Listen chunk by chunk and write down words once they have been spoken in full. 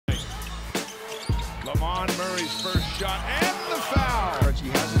Lamond Murray's first shot and the foul. He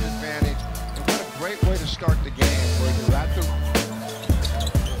has an advantage, and what a great way to start the game where you're at the...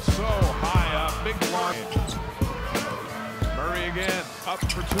 So high up, big block. Murray again, up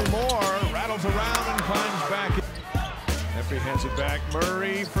for two more, rattles around and climbs back. After he hands it back,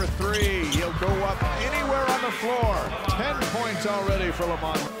 Murray for three. He'll go up anywhere on the floor. 10 points already for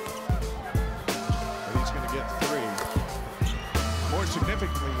Lamond. And he's going to get three. More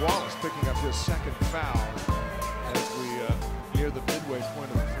significantly, Wallace picking up his second foul as we near the midway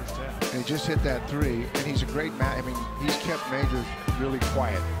point of the first half. And he just hit that three, and he's a great man. I mean, he's kept Majors really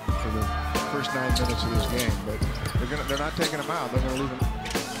quiet for the first 9 minutes of this game, but they're not taking him out. They're going to leave him.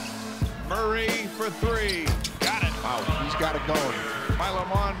 Murray for three. Got it. Wow, he's got it going. By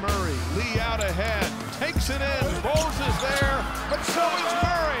Lamond Murray. Lee out ahead. Takes it in. Bowles is there, but so is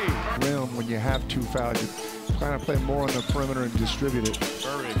Murray. Rim, when you have two fouls, you're trying to play more on the perimeter and distribute it.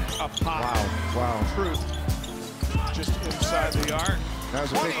 Murray up high. Wow. Truth. Just inside the arc. That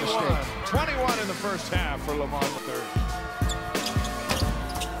was a big mistake. 21 in the first half for Lamond III.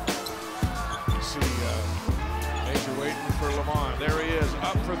 You see Major waiting for Lamond. There he is,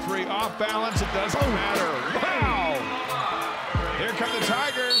 up for three, off balance. It doesn't matter. Wow! Here come the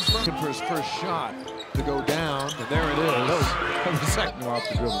Tigers. Looking for his first shot to go down, and there it is. That was the second off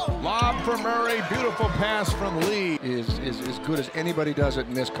the dribble. Lob for Murray. Beautiful pass from Lee. Is as good as anybody does it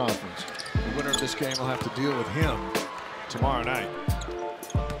in this conference. The winner of this game will have to deal with him tomorrow night.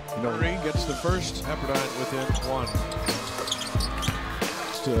 Murray gets the first, Pepperdine within one.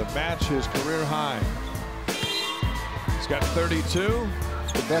 To match his career high. He's got 32.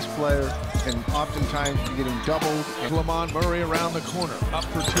 The best player, and oftentimes getting doubled. And Lamond Murray around the corner. Up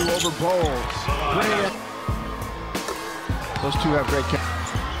for two over Bowles. Brilliant. Those two have great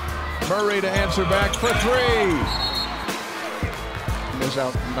Murray to answer back for three. Miss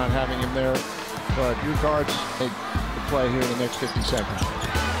out not having him there, but your guards make the play here in the next 50 seconds.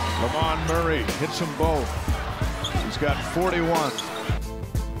 Lamond Murray hits them both. He's got 41.